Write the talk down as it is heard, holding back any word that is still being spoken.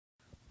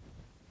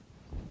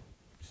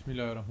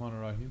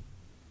Bismillahirrahmanirrahim.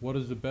 What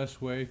is the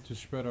best way to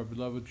spread our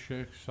beloved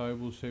Shaykh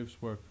Saibul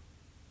Saif's work?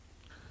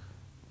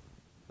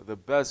 The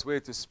best way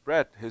to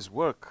spread his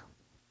work,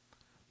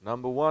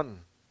 number one,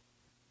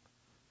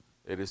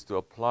 it is to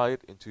apply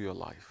it into your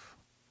life.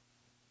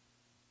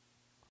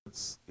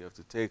 You have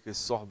to take his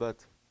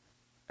sohbat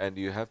and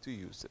you have to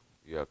use it.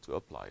 You have to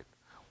apply it.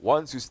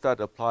 Once you start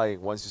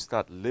applying, once you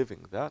start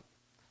living that,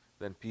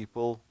 then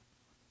people,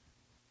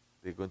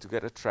 they're going to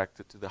get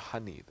attracted to the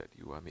honey that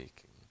you are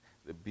making.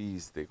 The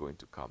bees, they're going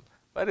to come.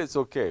 But it's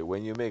okay.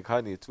 When you make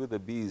honey too, the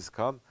bees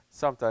come.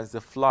 Sometimes the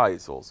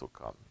flies also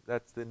come.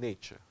 That's the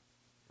nature.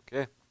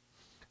 Okay?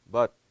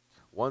 But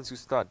once you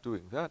start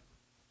doing that,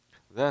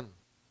 then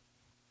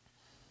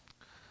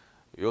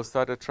you'll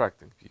start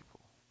attracting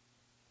people.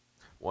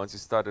 Once you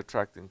start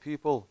attracting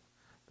people,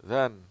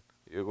 then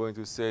you're going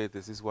to say,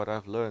 this is what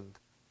I've learned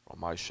from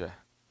my Shaykh.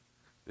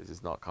 This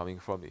is not coming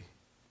from me.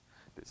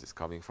 This is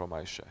coming from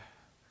my Shaykh.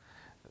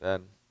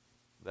 Then,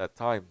 that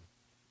time,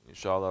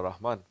 inshallah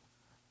Rahman,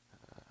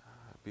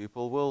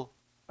 people will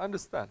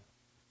understand.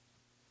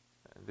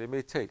 And they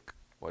may take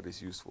what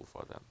is useful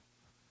for them.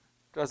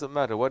 It doesn't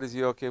matter. What is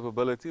your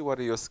capability? What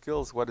are your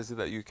skills? What is it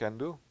that you can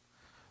do?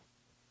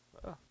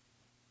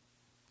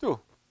 Do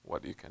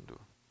what you can do.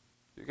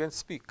 You can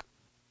speak.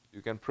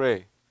 You can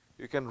pray.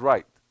 You can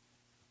write.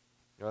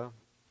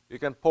 You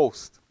can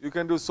post. You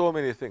can do so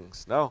many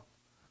things. Now,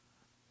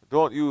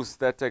 don't use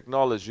that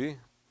technology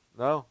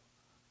now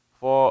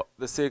for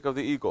the sake of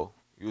the ego.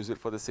 Use it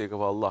for the sake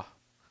of Allah.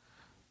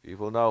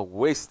 People now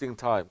wasting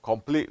time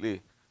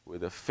completely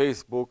with the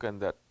Facebook and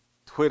that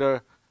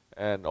Twitter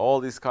and all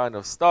this kind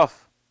of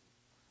stuff.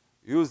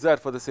 Use that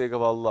for the sake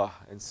of Allah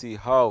and see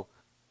how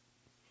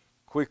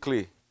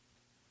quickly,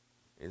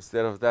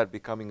 instead of that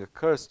becoming a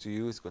curse to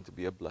you, it's going to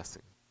be a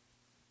blessing.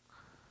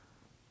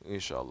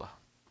 Inshallah.